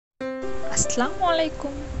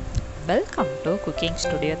Assalamualaikum. Welcome to Cooking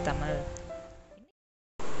Studio Tamil.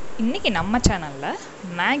 இன்னைக்கு நம்ம சேனல்ல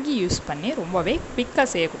மேகி யூஸ் பண்ணி ரொம்பவே குயிக்கா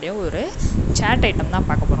செய்யக்கூடிய ஒரு சாட் ஐட்டம் தான்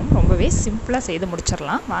பார்க்க போறோம். ரொம்பவே சிம்பிளா செய்து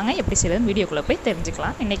முடிச்சிரலாம். வாங்க எப்படி செய்யறது வீடியோக்குள்ள போய்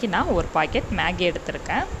தெரிஞ்சுக்கலாம். இன்னைக்கு நான் ஒரு பாக்கெட் மேகி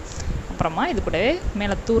எடுத்துர்க்கேன். அப்புறமா இது கூடவே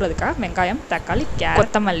மேலே தூறதுக்காக வெங்காயம், தக்காளி,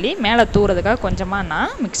 கொத்தமல்லி, மேலே தூறதுக்காக கொஞ்சமா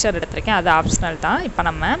நான் மிக்சர் எடுத்துர்க்கேன். அது ஆப்ஷனல் தான். இப்போ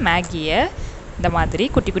நம்ம மேகியை இந்த மாதிரி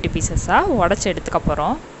குட்டி குட்டி பீசஸா உடைச்சு எடுத்துக்க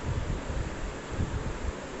போறோம்.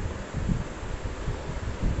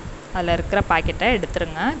 அதில் இருக்கிற பாக்கெட்டை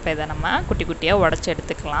எடுத்துருங்க. இப்போ இதை நம்ம குட்டி குட்டியாக உடச்சி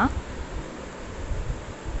எடுத்துக்கலாம்.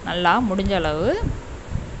 நல்லா முடிஞ்ச அளவு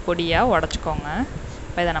பொடியாக உடச்சிக்கோங்க.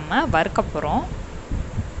 இப்போ இதை நம்ம வறுக்க போகிறோம்.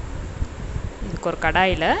 இதுக்கு ஒரு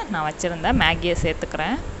கடாயில் நான் வச்சுருந்த மேகியை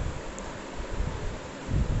சேர்த்துக்கிறேன்.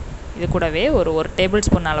 இது கூடவே ஒரு டேபிள்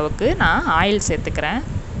ஸ்பூன் அளவுக்கு நான் ஆயில் சேர்த்துக்கிறேன்.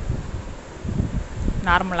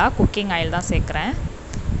 நார்மலாக குக்கிங் ஆயில் தான் சேர்க்குறேன்.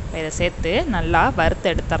 இப்போ இதை சேர்த்து நல்லா வறுத்து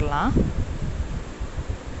எடுத்துடலாம்.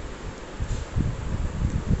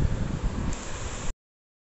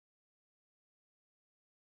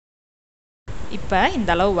 இப்போ இந்த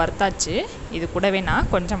அளவு வறுத்தாச்சு. இது கூடவே நான்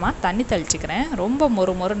கொஞ்சமாக தண்ணி தெளிச்சுக்கிறேன். ரொம்ப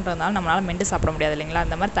மொறுன்றதுனால நம்மளால் மெண்டு சாப்பிட முடியாது இல்லைங்களா?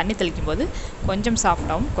 அந்த மாதிரி தண்ணி தெளிக்கும் போது கொஞ்சம்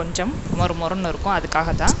சாஃப்டாகவும் கொஞ்சம் மொறுன்னு இருக்கும்.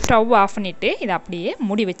 அதுக்காக தான். ஸ்டவ் ஆஃப் பண்ணிவிட்டு இதை அப்படியே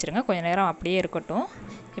மூடி வச்சுருங்க. கொஞ்சம் நேரம் அப்படியே இருக்கட்டும்.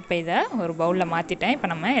 இப்போ இதை ஒரு பவுலில் மாற்றிட்டேன். இப்போ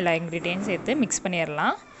நம்ம எல்லா இன்க்ரீடியன்ட்டும் சேர்த்து மிக்ஸ்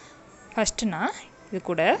பண்ணிடலாம். ஃபஸ்ட்டு நான் இது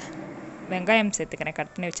கூட வெங்காயம் சேர்த்துக்கிறேன்.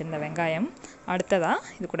 கட் பண்ணி வச்சுருந்த வெங்காயம்.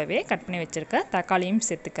 அடுத்ததாக இது கூடவே கட் பண்ணி வச்சுருக்க தக்காளியும்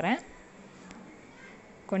சேர்த்துக்கிறேன்.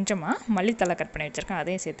 கொஞ்சமாக மல்லித்தலை கட் பண்ணி வச்சுருக்கேன்,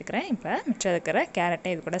 அதையும் சேர்த்துக்கிறேன். இப்போ மிச்சம் இருக்கிற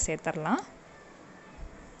கேரட்டை இது கூட சேர்த்துடலாம்.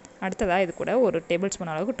 அடுத்ததாக இது கூட ஒரு டேபிள்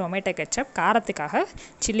ஸ்பூன் அளவுக்கு டொமேட்டோ கெச்சப், காரத்துக்காக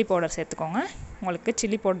சில்லி பவுடர் சேர்த்துக்கோங்க. உங்களுக்கு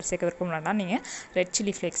சில்லி பவுடர் சேர்க்க விருப்பம் இல்லைனா நீங்கள் ரெட்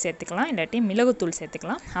சில்லி ஃப்ளேக்ஸ் சேர்த்துக்கலாம், இல்லாட்டி மிளகுத்தூள்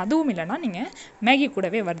சேர்த்துக்கலாம். அதுவும் இல்லைனா நீங்கள் மேகி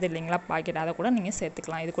கூடவே வருது இல்லைங்களா பாக்கெட், அதை கூட நீங்கள்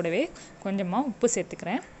சேர்த்துக்கலாம். இது கூடவே கொஞ்சமாக உப்பு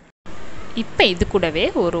சேர்த்துக்கிறேன். இப்போ இது கூடவே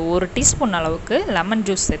ஒரு டீஸ்பூன் அளவுக்கு லெமன்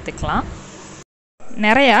ஜூஸ் சேர்த்துக்கலாம்.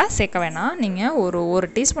 நிறையா சேர்க்க வேணாம், நீங்கள் ஒரு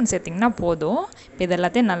டீஸ்பூன் சேர்த்திங்கன்னா போதும். இப்போ இது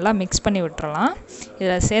எல்லாத்தையும் நல்லா மிக்ஸ் பண்ணி விட்டுறலாம்.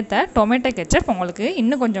 இதில் சேர்த்த டொமேட்டோ கெச்சப் உங்களுக்கு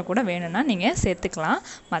இன்னும் கொஞ்சம் கூட வேணும்னா நீங்கள் சேர்த்துக்கலாம்.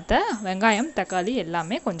 மற்ற வெங்காயம், தக்காளி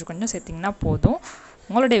எல்லாமே கொஞ்சம் கொஞ்சம் சேர்த்திங்கன்னா போதும்.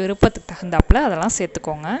 உங்களுடைய விருப்பத்துக்கு தகுந்தாப்பில் அதெல்லாம்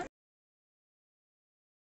சேர்த்துக்கோங்க.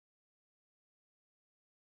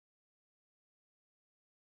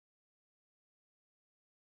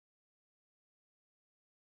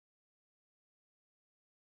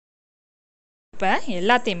 இப்போ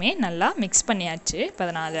எல்லாத்தையுமே நல்லா மிக்ஸ் பண்ணியாச்சு. இப்போ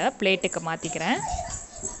அதை நான் அதை பிளேட்டுக்கு மாற்றிக்கிறேன்.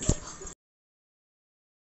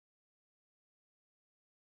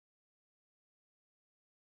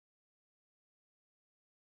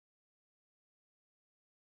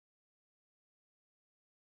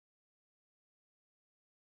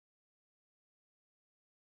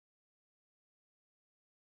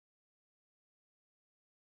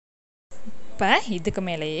 இப்போ இதுக்கு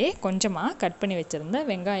மேலேயே கொஞ்சமாக கட் பண்ணி வச்சுருந்த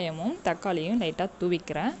வெங்காயமும் தக்காளியும் லைட்டாக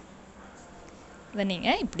தூவிக்கிறேன். இதை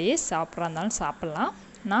நீங்கள் இப்படியே சாப்பிட்றா இருந்தாலும் சாப்பிட்லாம்.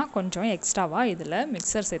 நான் கொஞ்சம் எக்ஸ்ட்ராவாக இதில்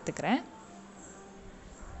மிக்சர் சேர்த்துக்கிறேன்.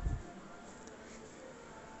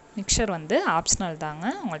 மிக்சர் ஆப்ஷனல்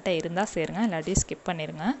தாங்க, உங்கள்கிட்ட இருந்தால் சேருங்க, இல்லாட்டி ஸ்கிப்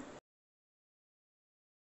பண்ணிடுங்க.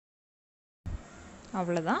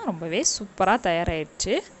 அவ்வளோதான், ரொம்பவே சூப்பராக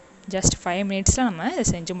தயாராகிடுச்சு. ஜஸ்ட் 5 மினிட்ஸில் நம்ம இதை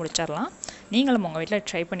செஞ்சு முடிச்சிடலாம். நீங்களும் உங்கள் வீட்டில்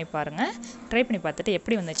ட்ரை பண்ணி பாருங்கள். ட்ரை பண்ணி பார்த்துட்டு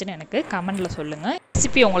எப்படி வந்துச்சுன்னு எனக்கு கமெண்டில் சொல்லுங்கள்.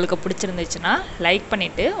 ரெசிபி உங்களுக்கு பிடிச்சிருந்துச்சுன்னா லைக்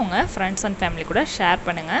பண்ணிவிட்டு உங்கள் ஃப்ரெண்ட்ஸ் அண்ட் ஃபேமிலி கூட ஷேர்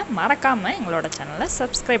பண்ணுங்கள். மறக்காமல் எங்களோட சேனலை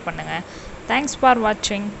சப்ஸ்கிரைப் பண்ணுங்கள். தேங்க்ஸ் ஃபார்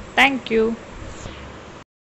வாட்சிங். தேங்க்யூ.